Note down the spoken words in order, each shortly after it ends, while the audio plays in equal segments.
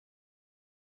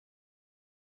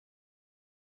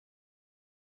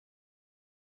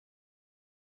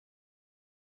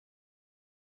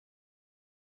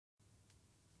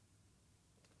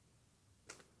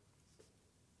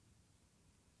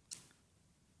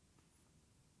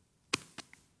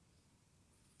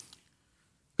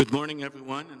Good morning,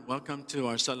 everyone, and welcome to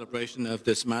our celebration of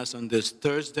this Mass on this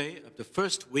Thursday of the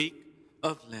first week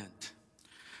of Lent.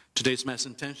 Today's Mass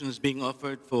intention is being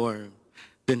offered for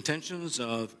the intentions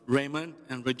of Raymond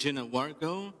and Regina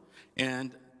Wargo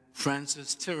and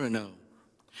Francis Tirano.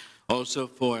 Also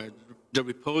for the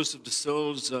repose of the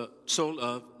soul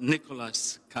of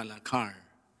Nicholas Kalakar.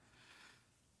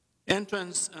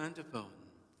 Entrance antiphon.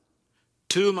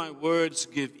 To my words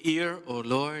give ear, O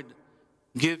Lord.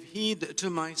 Give heed to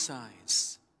my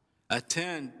sighs.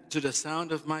 Attend to the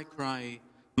sound of my cry,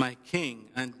 my King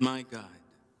and my God.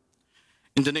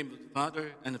 In the name of the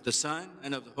Father, and of the Son,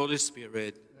 and of the Holy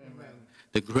Spirit. Amen.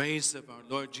 The grace of our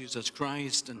Lord Jesus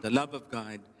Christ, and the love of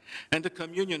God, and the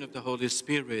communion of the Holy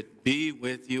Spirit be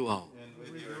with you all.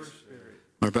 And with your spirit.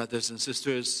 My brothers and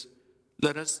sisters,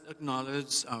 let us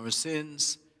acknowledge our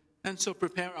sins, and so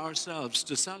prepare ourselves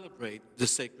to celebrate the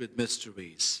sacred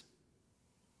mysteries.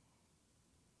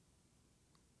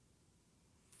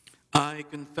 I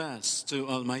confess to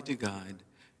Almighty God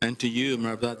and to you,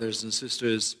 my brothers and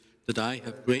sisters, that I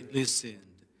have greatly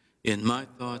sinned in my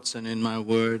thoughts and in my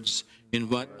words, in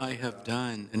what I have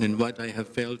done and in what I have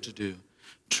failed to do,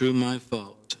 through my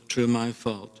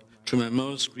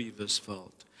most grievous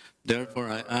fault. Therefore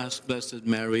I ask Blessed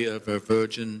Mary, ever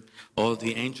Virgin, all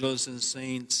the angels and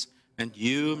saints, and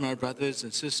you, my brothers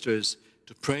and sisters,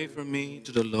 to pray for me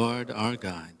to the Lord our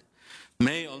God.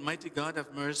 May Almighty God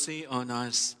have mercy on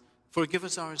us, forgive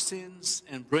us our sins,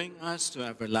 and bring us to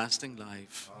everlasting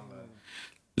life. Amen.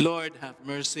 Lord, have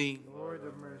mercy. Lord,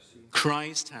 have mercy.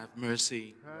 Christ, have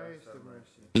mercy. Christ, have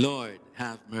mercy. Lord,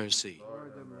 have mercy.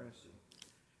 Lord, have mercy.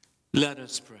 Let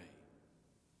us pray.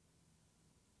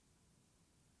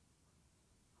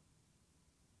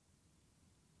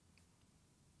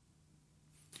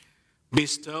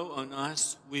 Bestow on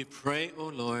us, we pray, O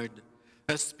Lord,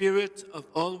 a spirit of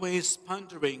always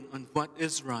pondering on what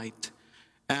is right,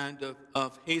 and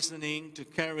of hastening to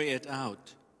carry it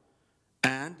out.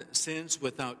 And since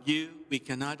without you we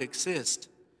cannot exist,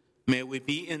 may we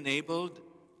be enabled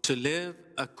to live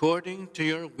according to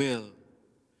your will.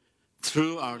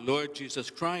 Through our Lord Jesus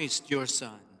Christ, your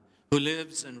Son, who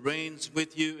lives and reigns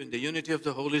with you in the unity of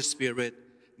the Holy Spirit,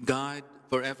 God,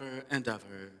 forever and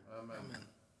ever. Amen. Amen.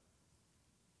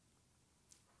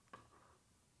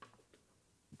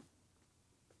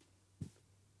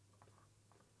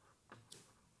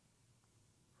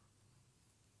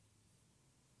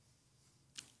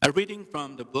 A reading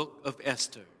from the book of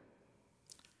Esther.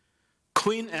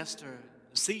 Queen Esther,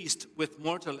 seized with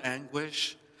mortal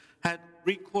anguish, had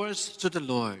recourse to the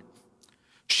Lord.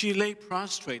 She lay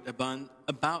prostrate upon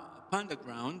the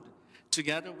ground,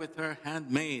 together with her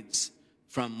handmaids,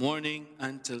 from morning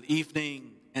until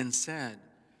evening, and said,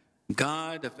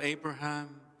 God of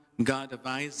Abraham, God of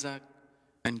Isaac,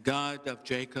 and God of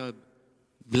Jacob,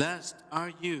 blessed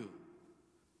are you.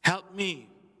 Help me,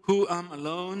 who am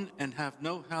alone and have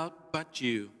no help but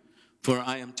you, for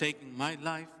I am taking my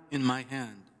life in my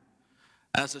hand.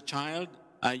 As a child,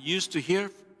 I used to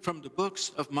hear from the books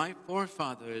of my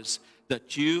forefathers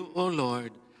that you, O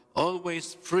Lord,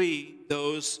 always free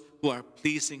those who are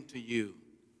pleasing to you.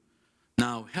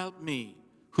 Now help me,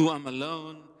 who am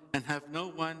alone and have no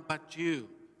one but you,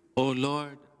 O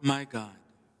Lord, my God.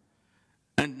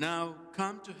 And now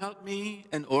come to help me,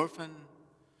 an orphan.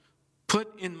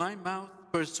 Put in my mouth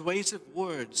persuasive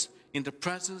words in the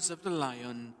presence of the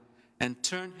lion, and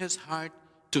turn his heart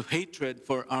to hatred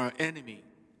for our enemy,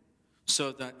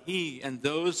 so that he and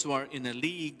those who are in a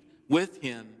league with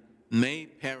him may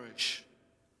perish.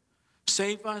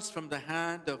 Save us from the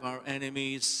hand of our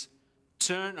enemies.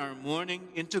 Turn our mourning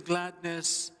into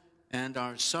gladness and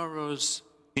our sorrows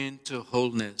into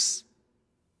wholeness.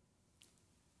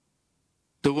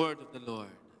 The word of the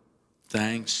Lord.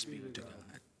 Thanks be to God.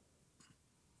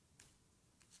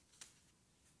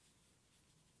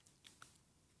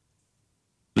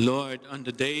 Lord, on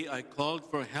the day I called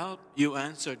for help, you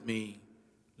answered me.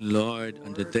 Lord,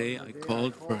 on the day I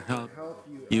called for help,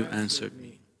 you answered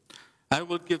me. I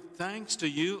will give thanks to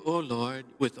you, O Lord,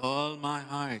 with all my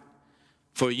heart,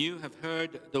 for you have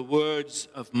heard the words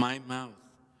of my mouth.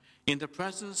 In the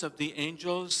presence of the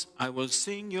angels, I will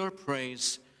sing your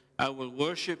praise. I will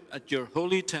worship at your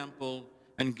holy temple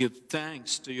and give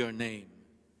thanks to your name.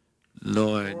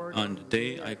 Lord, on the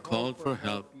day I called for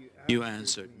help, you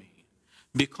answered me.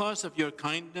 Because of your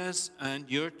kindness and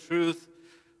your truth,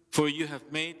 for you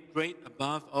have made great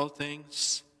above all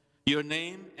things your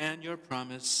name and your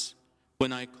promise.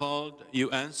 When I called,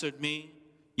 you answered me.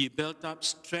 You built up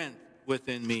strength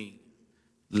within me.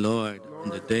 Lord,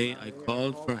 on the day I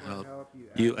called for help,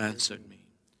 you answered me.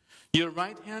 Your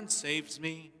right hand saves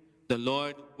me. The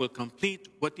Lord will complete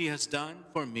what he has done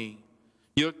for me.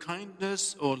 Your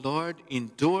kindness, O Lord,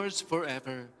 endures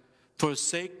forever.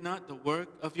 Forsake not the work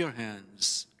of your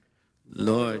hands.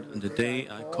 Lord, on the day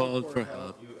I called for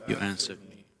help, you answered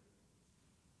me.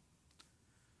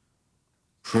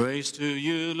 Praise to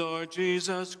you, Lord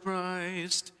Jesus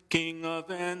Christ, King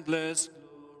of endless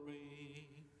glory.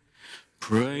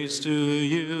 Praise to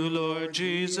you, Lord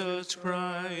Jesus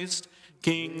Christ,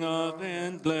 King of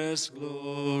endless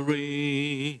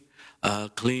glory. A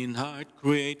clean heart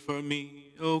create for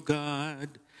me, O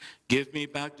God. Give me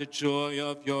back the joy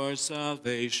of your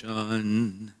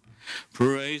salvation.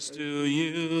 Praise to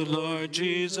you, Lord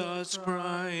Jesus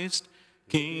Christ,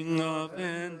 King of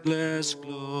endless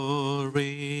glory.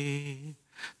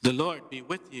 The Lord be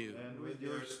with you. And with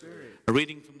your spirit. A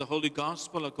reading from the Holy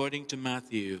Gospel according to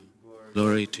Matthew.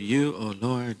 Glory to you, O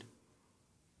Lord.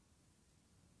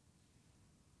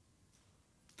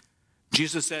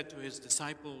 Jesus said to his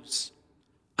disciples,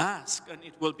 "Ask, and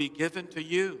it will be given to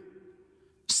you.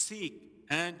 Seek,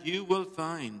 and you will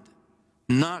find.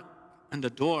 Knock, and the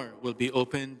door will be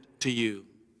opened to you.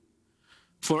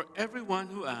 For everyone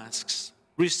who asks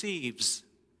receives,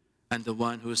 and the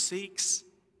one who seeks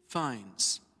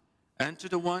finds. And to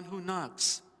the one who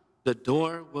knocks, the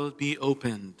door will be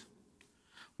opened.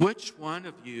 Which one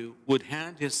of you would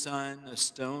hand his son a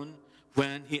stone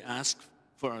when he asks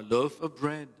for a loaf of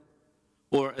bread,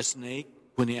 or a snake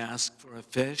when he asks for a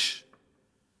fish?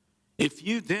 If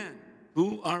you then,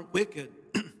 who are wicked,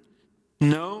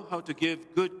 know how to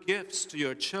give good gifts to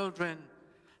your children,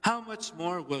 how much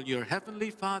more will your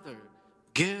heavenly Father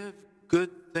give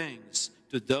good things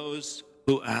to those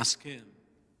who ask him?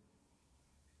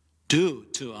 Do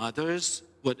to others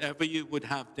whatever you would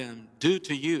have them do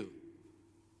to you.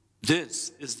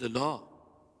 This is the law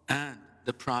and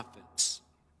the prophets."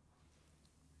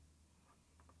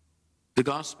 The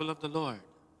Gospel of the Lord.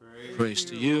 Praise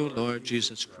to you, Lord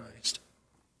Jesus Christ.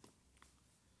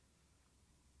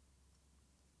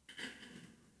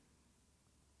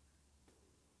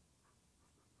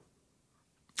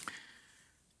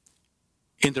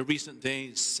 In the recent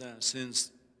days,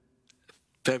 since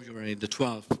February the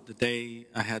 12th, the day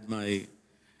I had my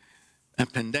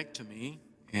appendectomy,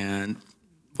 and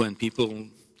when people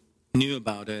knew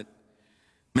about it,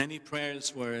 many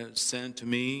prayers were sent to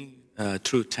me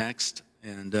through text,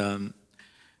 and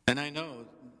I know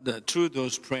that through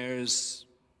those prayers,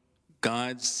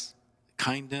 God's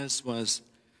kindness was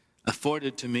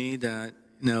afforded to me. That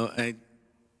I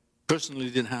personally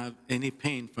didn't have any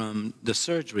pain from the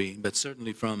surgery, but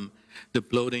certainly from the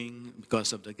bloating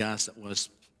because of the gas that was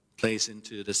placed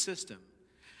into the system.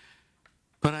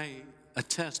 But I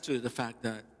attest to the fact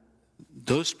that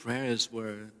those prayers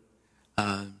were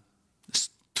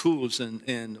tools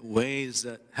and ways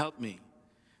that helped me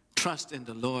trust in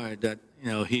the Lord that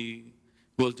He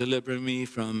will deliver me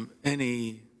from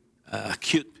any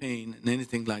acute pain and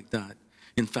anything like that.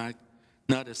 In fact,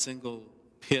 not a single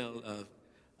pill of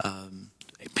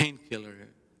a painkiller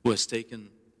was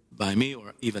taken by me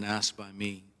or even asked by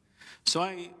me. So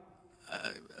I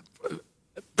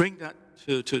bring that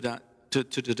to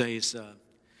today's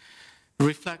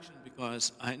reflection,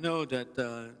 because I know that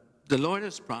the Lord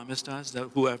has promised us that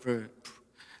whoever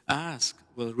asks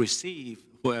will receive,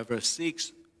 whoever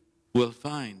seeks will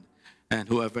find, and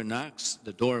whoever knocks,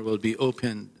 the door will be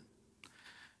opened.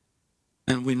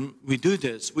 And when we do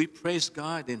this, we praise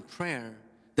God in prayer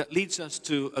that leads us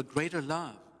to a greater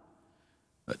love,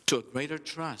 to a greater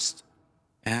trust,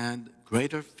 and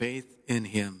greater faith in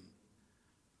Him.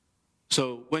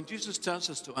 So when Jesus tells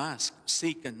us to ask,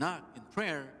 seek, and knock in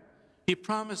prayer, He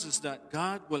promises that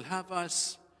God will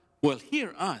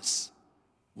hear us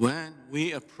when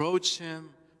we approach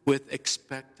Him with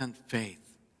expectant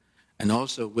faith and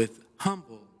also with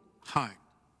humble heart,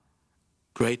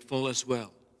 grateful as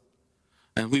well.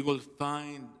 And we will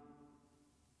find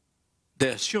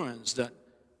the assurance that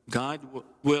God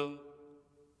will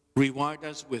reward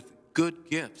us with good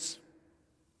gifts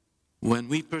when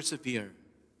we persevere,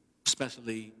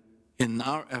 especially in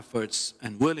our efforts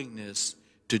and willingness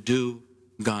to do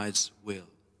God's will.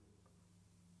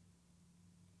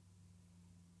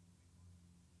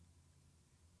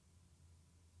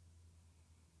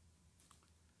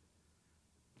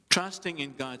 Trusting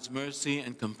in God's mercy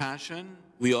and compassion,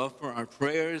 we offer our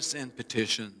prayers and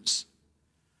petitions.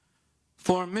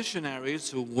 For missionaries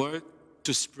who work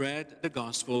to spread the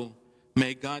gospel,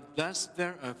 may God bless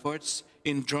their efforts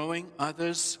in drawing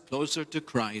others closer to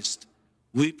Christ.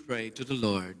 We pray to the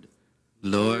Lord.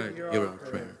 Lord, hear our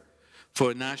prayer.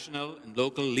 For national and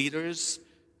local leaders,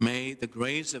 may the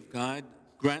grace of God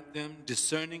grant them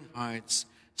discerning hearts,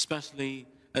 especially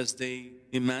as they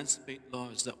emancipate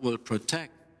laws that will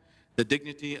protect the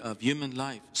dignity of human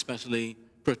life, especially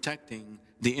protecting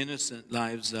the innocent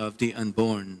lives of the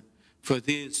unborn. For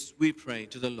this we pray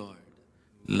to the Lord.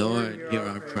 Lord, hear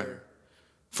our prayer.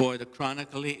 For the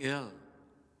chronically ill,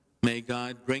 may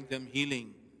God bring them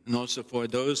healing, and also for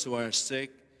those who are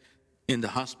sick in the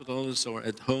hospitals or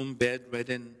at home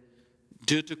bedridden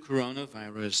due to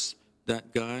coronavirus,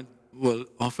 that God will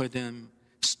offer them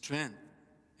strength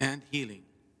and healing.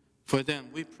 For them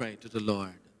we pray to the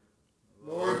Lord.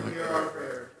 Lord, hear our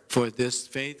prayer. For this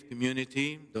faith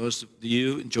community, those of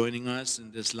you joining us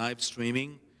in this live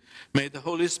streaming, may the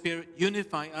Holy Spirit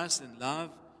unify us in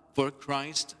love for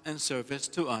Christ and service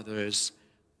to others.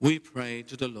 We pray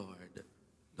to the Lord.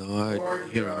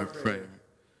 Lord, hear our prayer.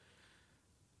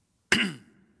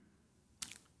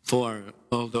 For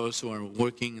all those who are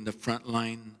working in the front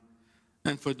line,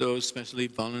 and for those especially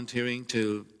volunteering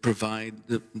to provide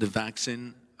the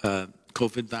vaccine,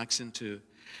 COVID vaccine to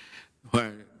who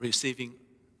are receiving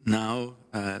now,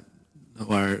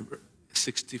 who are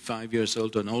 65 years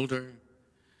old and older,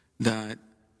 that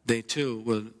they too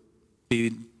will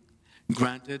be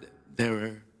granted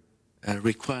their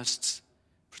requests,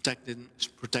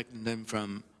 protecting them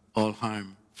from all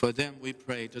harm. For them we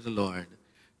pray to the Lord.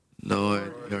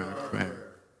 Lord, hear our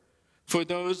prayer. For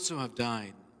those who have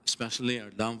died, especially our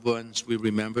loved ones, we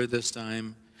remember this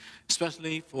time,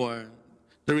 especially for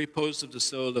the repose of the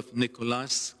soul of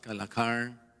Nicolas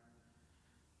Calacar.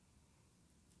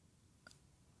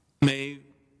 May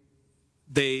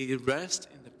they rest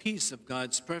in the peace of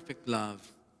God's perfect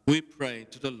love. We pray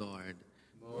to the Lord.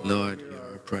 Lord, hear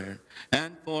our prayer.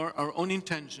 And for our own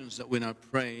intentions, that we now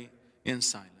pray in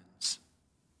silence.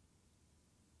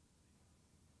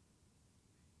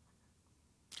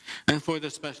 And for the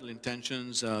special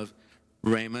intentions of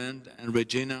Raymond and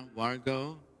Regina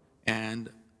Wargo and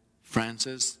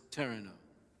Francis Terreno.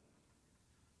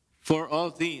 For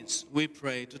all these, we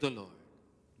pray to the Lord.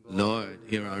 Lord,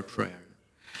 hear our prayer.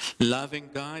 Loving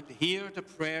God, hear the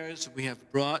prayers we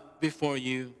have brought before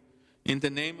you in the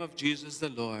name of Jesus the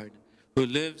Lord, who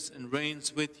lives and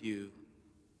reigns with you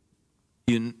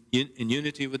in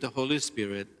unity with the Holy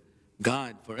Spirit,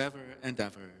 God, forever and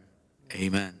ever.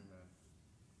 Amen.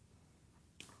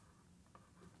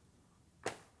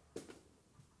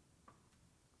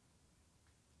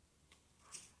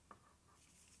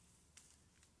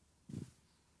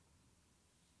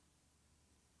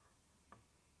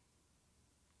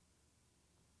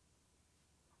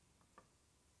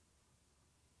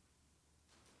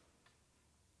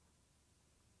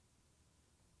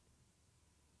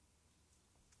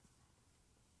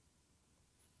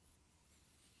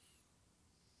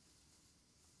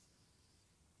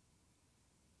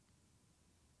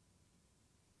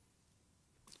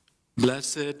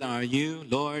 Blessed are you,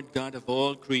 Lord God of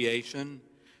all creation,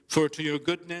 for to your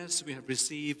goodness we have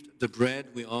received the bread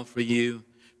we offer you,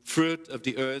 fruit of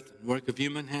the earth and work of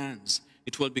human hands.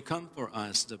 It will become for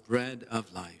us the bread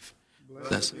of life.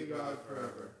 Blessed be God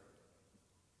forever.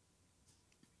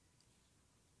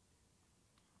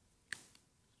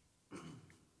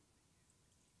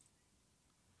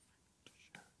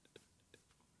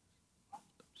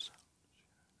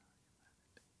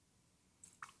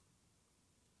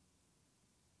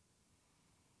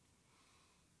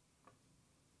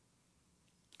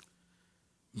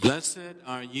 Blessed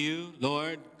are you,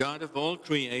 Lord, God of all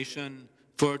creation,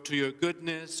 for to your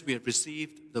goodness we have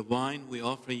received the wine we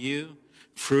offer you,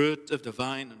 fruit of the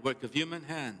vine and work of human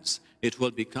hands. It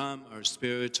will become our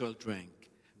spiritual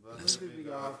drink. Blessed be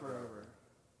God forever.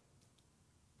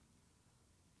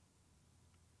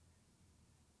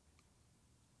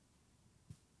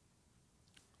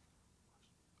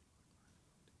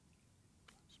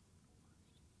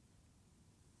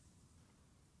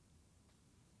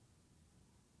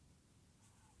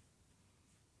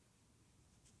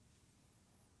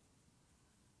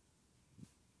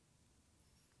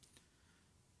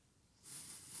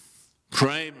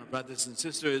 Pray, my brothers and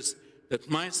sisters, that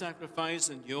my sacrifice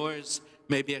and yours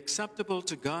may be acceptable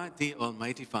to God, the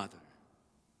Almighty Father.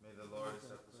 May the Lord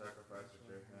accept the sacrifice at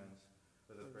your hands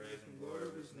for the praise and glory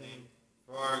of his name,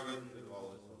 for our good and good of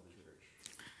all his holy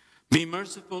church. Be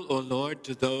merciful, O Lord,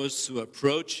 to those who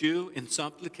approach you in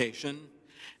supplication,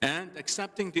 and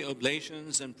accepting the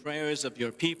oblations and prayers of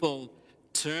your people,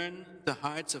 turn the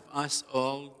hearts of us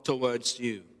all towards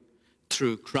you.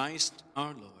 Through Christ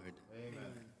our Lord.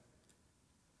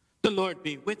 The Lord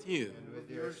be with you. And with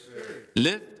your spirit.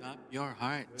 Lift up your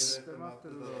hearts. Lift them up to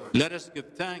the Lord. Let us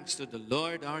give thanks to the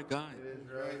Lord our God. It is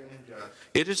right and just.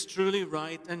 It is truly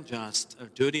right and just, our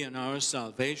duty and our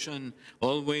salvation,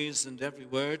 always and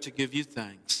everywhere to give you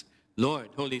thanks, Lord,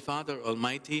 Holy Father,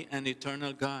 Almighty and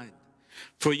eternal God,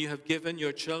 for you have given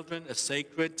your children a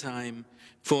sacred time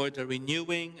for the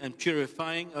renewing and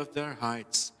purifying of their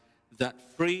hearts,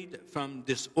 that freed from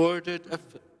disordered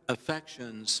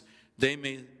affections, they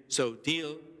may so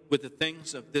deal with the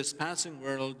things of this passing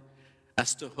world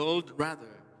as to hold rather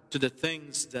to the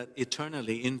things that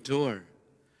eternally endure.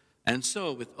 And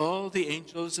so, with all the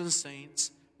angels and saints,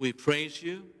 we praise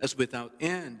you as without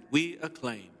end we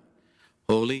acclaim.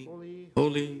 Holy,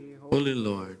 holy, holy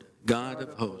Lord, God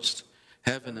of hosts,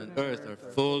 heaven and earth are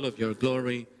full of your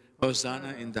glory.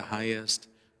 Hosanna in the highest.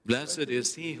 Blessed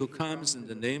is he who comes in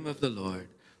the name of the Lord.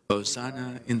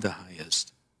 Hosanna in the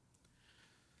highest.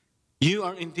 You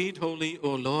are indeed holy,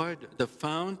 O Lord, the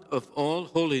fount of all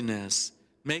holiness.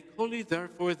 Make holy,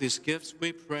 therefore, these gifts,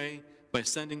 we pray, by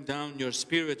sending down your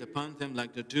Spirit upon them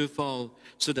like the dewfall,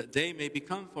 so that they may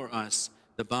become for us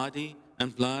the body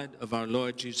and blood of our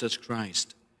Lord Jesus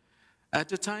Christ. At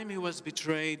the time he was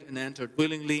betrayed and entered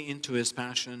willingly into his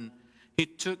passion, he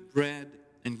took bread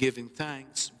and, giving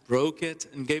thanks, broke it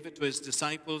and gave it to his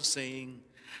disciples, saying,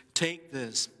 "Take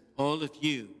this, all of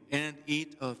you, and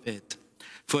eat of it,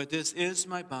 for this is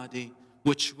my body,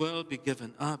 which will be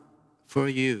given up for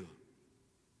you."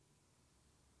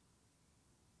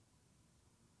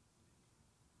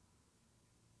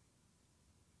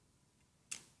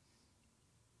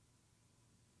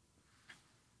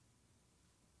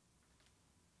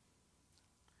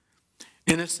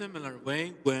 In a similar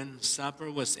way, when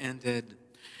supper was ended,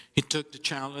 he took the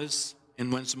chalice,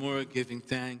 and once more giving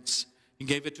thanks, he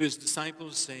gave it to his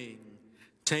disciples, saying,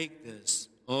 "Take this,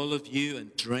 all of you,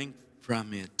 and drink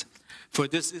from it. For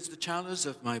this is the chalice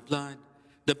of my blood,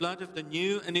 the blood of the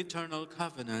new and eternal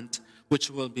covenant, which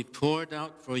will be poured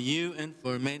out for you and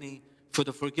for many for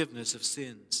the forgiveness of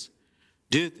sins.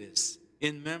 Do this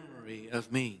in memory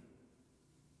of me."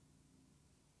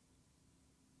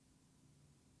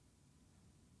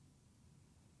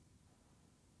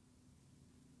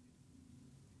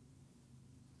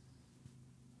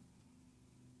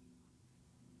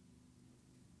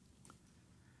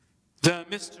 The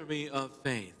mystery of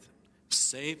faith.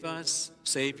 Save us,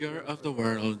 Savior of the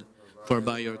world, for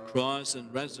by your cross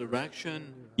and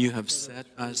resurrection you have set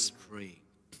us free.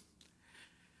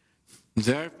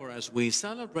 Therefore, as we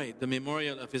celebrate the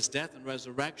memorial of his death and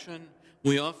resurrection,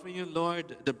 we offer you,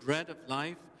 Lord, the bread of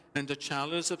life and the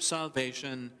chalice of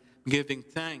salvation, giving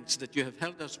thanks that you have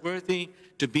held us worthy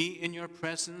to be in your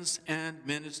presence and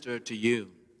minister to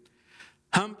you.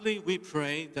 Humbly we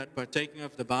pray that, partaking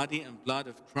of the body and blood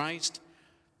of Christ,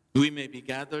 we may be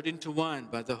gathered into one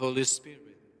by the Holy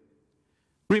Spirit.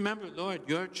 Remember, Lord,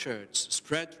 your church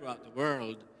spread throughout the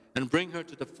world, and bring her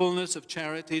to the fullness of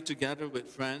charity, together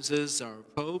with Francis, our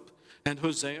Pope, and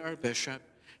Jose, our Bishop,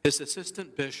 his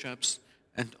assistant bishops,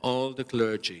 and all the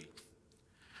clergy.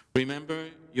 Remember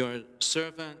your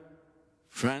servant,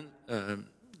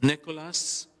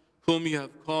 Nicholas, whom you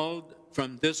have called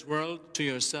from this world to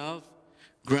yourself.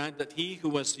 Grant that he who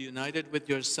was united with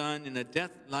your Son in a death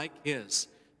like his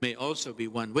may also be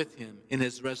one with him in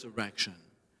his resurrection.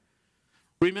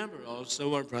 Remember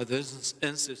also our brothers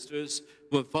and sisters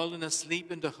who have fallen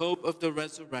asleep in the hope of the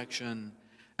resurrection,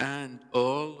 and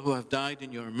all who have died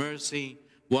in your mercy.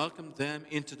 Welcome them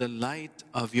into the light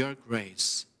of your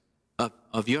grace,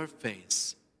 of your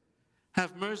face.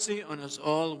 Have mercy on us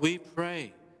all, we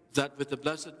pray, that with the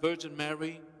Blessed Virgin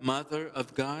Mary, Mother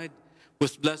of God,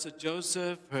 with blessed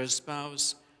Joseph, her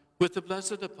spouse, with the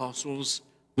blessed apostles,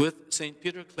 with St.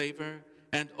 Peter Claver,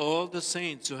 and all the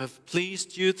saints who have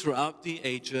pleased you throughout the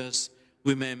ages,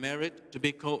 we may merit to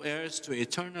be co-heirs to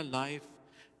eternal life,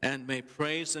 and may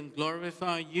praise and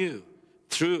glorify you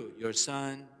through your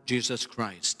Son, Jesus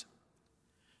Christ.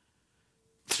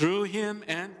 Through him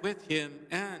and with him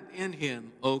and in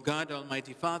him, O God,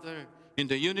 Almighty Father, in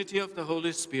the unity of the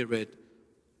Holy Spirit,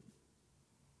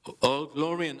 all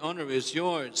glory and honor is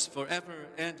yours forever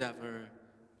and ever.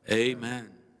 Amen.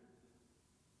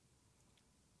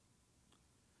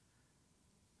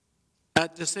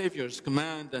 At the Savior's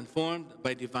command and formed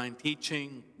by divine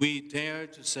teaching, we dare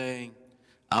to say,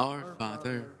 Our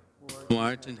Father, who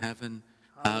art in heaven,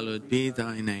 hallowed be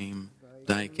thy name.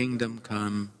 Thy kingdom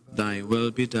come, thy will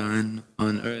be done,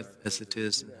 on earth as it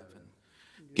is in heaven.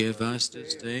 Give us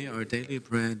this day our daily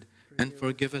bread, and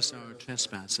forgive us our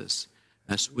trespasses,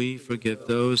 as we forgive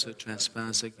those who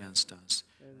trespass against us.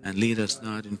 And lead us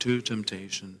not into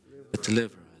temptation, but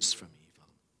deliver us from evil.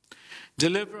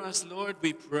 Deliver us, Lord,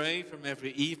 we pray, from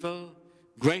every evil.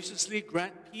 Graciously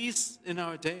grant peace in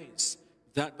our days,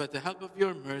 that by the help of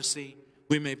your mercy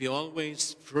we may be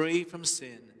always free from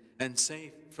sin and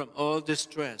safe from all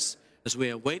distress, as we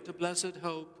await the blessed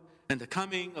hope and the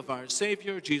coming of our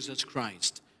Savior Jesus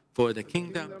Christ. For the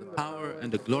kingdom, the power,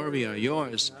 and the glory are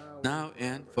yours, now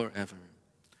and forever.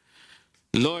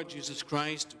 Lord Jesus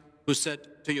Christ, who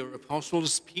said to your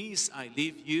apostles, "Peace I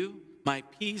leave you, my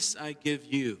peace I give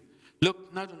you,"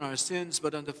 look not on our sins,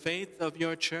 but on the faith of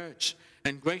your church,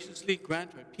 and graciously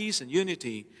grant her peace and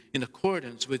unity in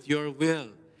accordance with your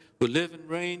will, who live and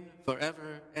reign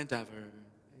forever and ever.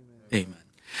 Amen.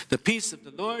 The peace of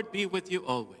the Lord be with you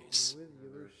always. With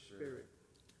your spirit.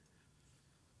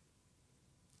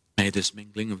 May this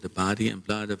mingling of the body and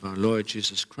blood of our Lord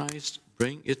Jesus Christ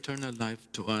bring eternal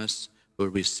life to us who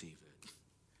receive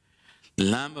it.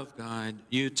 Lamb of God,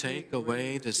 you take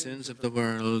away the sins of the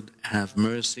world, have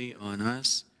mercy on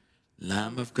us.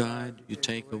 Lamb of God, you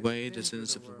take away the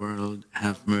sins of the world,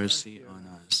 have mercy on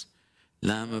us.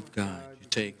 Lamb of God, you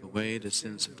take away the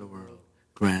sins of the world,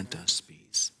 grant us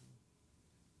peace.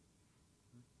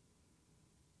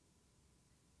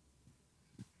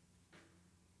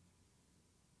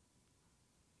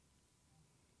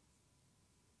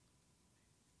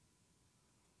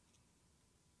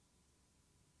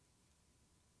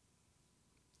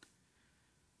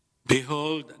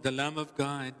 Behold the Lamb of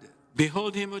God.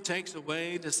 Behold him who takes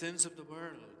away the sins of the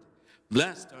world.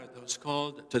 Blessed are those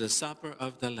called to the supper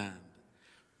of the Lamb.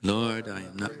 Lord, I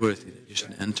am not worthy that you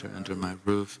should enter under my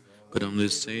roof, but only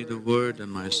say the word,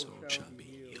 and my soul shall be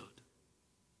healed.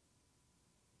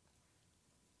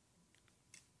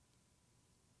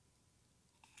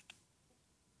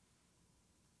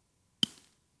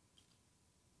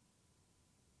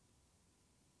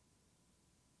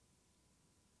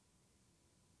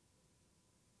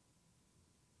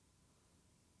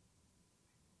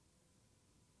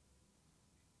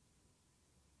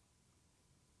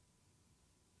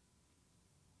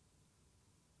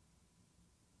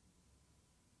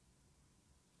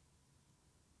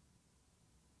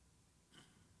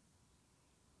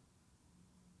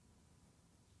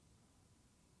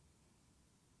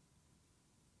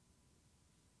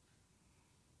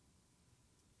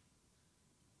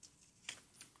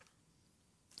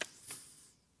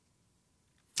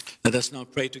 Let us now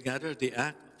pray together the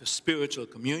act of spiritual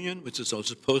communion, which is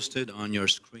also posted on your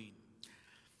screen.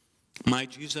 My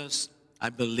Jesus, I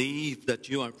believe that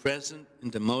you are present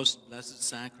in the most blessed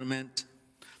sacrament.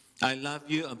 I love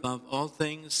you above all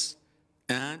things,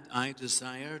 and I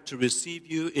desire to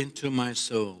receive you into my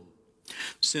soul.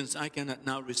 Since I cannot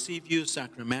now receive you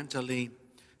sacramentally,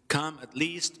 come at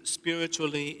least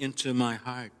spiritually into my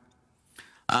heart.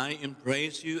 I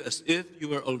embrace you as if you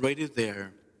were already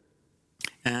there,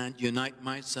 and unite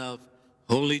myself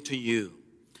wholly to you.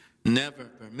 Never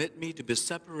permit me to be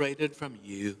separated from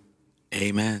you.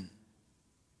 Amen.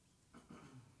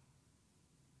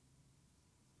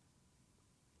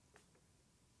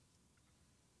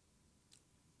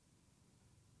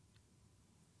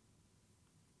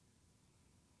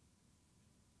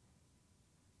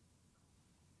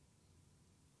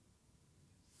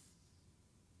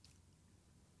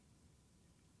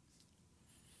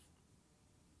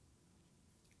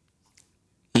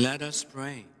 Let us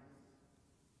pray.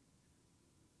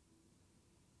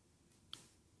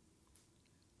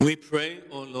 We pray,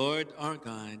 O Lord our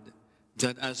God,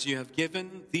 that as you have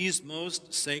given these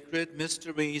most sacred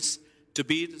mysteries to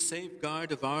be the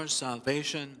safeguard of our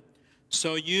salvation,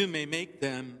 so you may make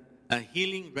them a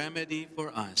healing remedy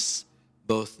for us,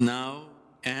 both now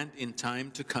and in time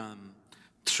to come,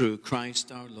 through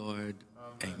Christ our Lord.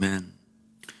 Amen.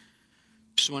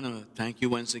 Just want to thank you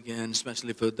once again,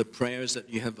 especially for the prayers that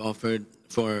you have offered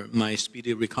for my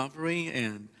speedy recovery,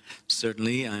 and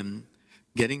certainly I'm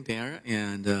getting there,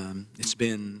 and it's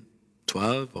been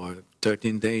 12 or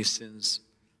 13 days since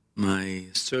my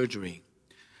surgery.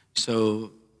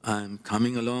 So I'm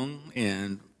coming along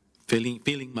and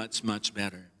feeling much, much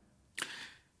better.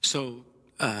 So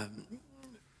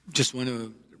just want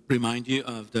to remind you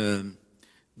of the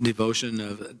devotion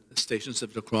of Stations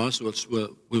of the Cross, which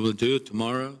we will do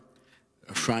tomorrow,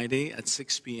 Friday at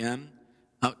 6 p.m.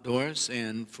 outdoors.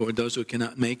 And for those who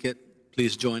cannot make it,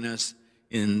 please join us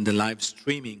in the live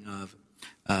streaming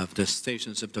of the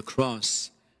Stations of the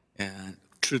Cross and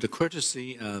through the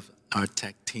courtesy of our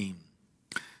tech team.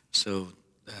 So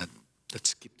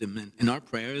let's keep them in our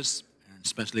prayers, and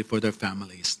especially for their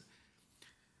families.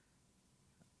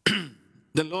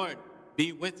 The Lord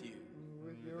be with you.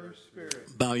 Your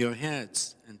spirit. Bow your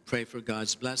heads and pray for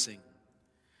God's blessing.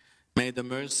 May the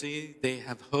mercy they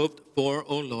have hoped for,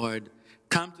 O Lord,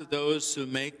 come to those who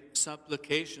make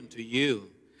supplication to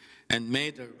you, and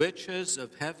may the riches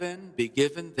of heaven be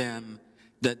given them,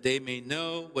 that they may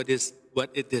know what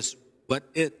it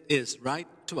is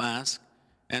right to ask,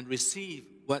 and receive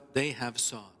what they have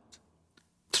sought.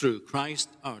 through Christ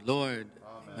our Lord.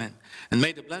 Amen. And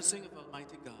may the blessing of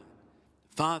Almighty God,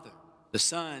 the Father, the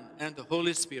Son, and the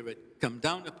Holy Spirit come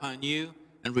down upon you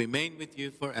and remain with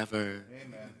you forever.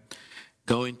 Amen.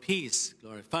 Go in peace,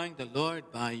 glorifying the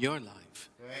Lord by your life.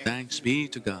 Thanks be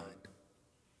to God.